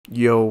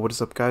Yo, what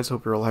is up guys?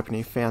 Hope you're all having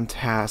a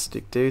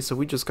fantastic day. So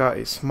we just got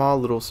a small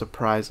little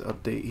surprise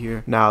update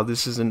here. Now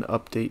this is an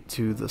update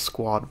to the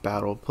squad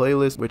battle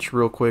playlist, which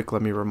real quick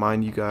let me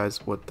remind you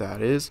guys what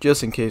that is,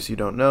 just in case you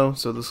don't know.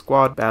 So the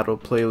squad battle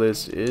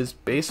playlist is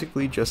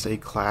basically just a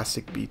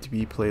classic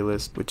B2B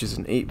playlist, which is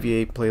an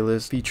 8v8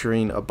 playlist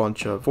featuring a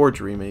bunch of Forge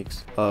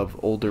remakes of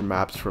older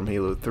maps from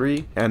Halo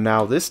 3. And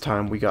now this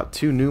time we got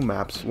two new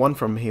maps, one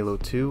from Halo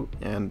 2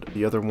 and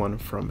the other one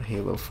from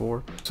Halo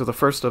 4. So the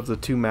first of the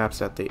two maps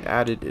that they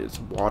added is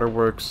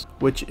Waterworks,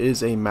 which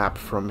is a map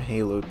from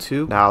Halo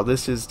 2. Now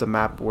this is the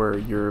map where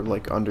you're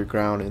like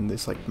underground in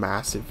this like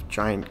massive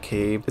giant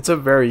cave. It's a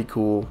very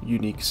cool,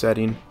 unique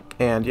setting.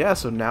 And yeah,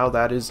 so now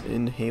that is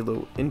in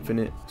Halo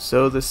Infinite.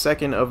 So the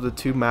second of the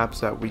two maps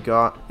that we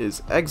got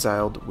is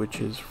Exiled, which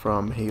is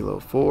from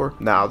Halo 4.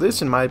 Now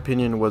this in my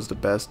opinion was the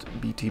best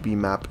BTB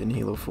map in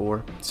Halo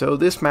 4. So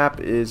this map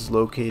is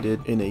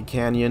located in a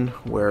canyon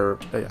where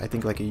I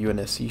think like a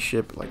UNSC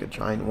ship, like a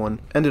giant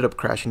one, ended up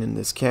crashing in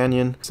this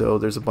canyon. So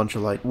there's a bunch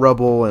of like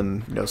rubble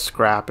and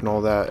scrap and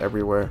all that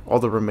everywhere, all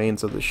the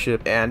remains of the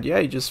ship. And yeah,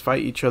 you just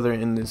fight each other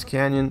in this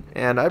canyon.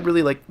 And I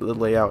really like the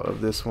layout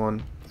of this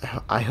one.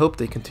 I hope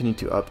they continue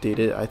to update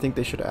it. I think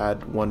they should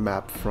add one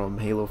map from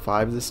Halo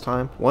 5 this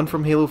time, one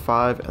from Halo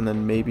 5, and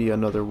then maybe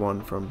another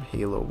one from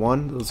Halo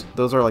 1.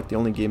 Those are like the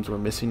only games we're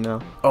missing now.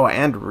 Oh,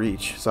 and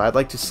Reach, so I'd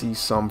like to see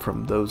some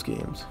from those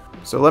games.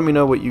 So let me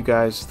know what you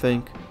guys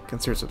think.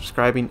 Consider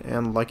subscribing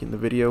and liking the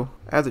video,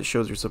 as it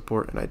shows your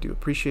support and I do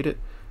appreciate it.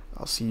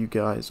 I'll see you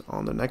guys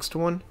on the next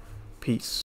one. Peace.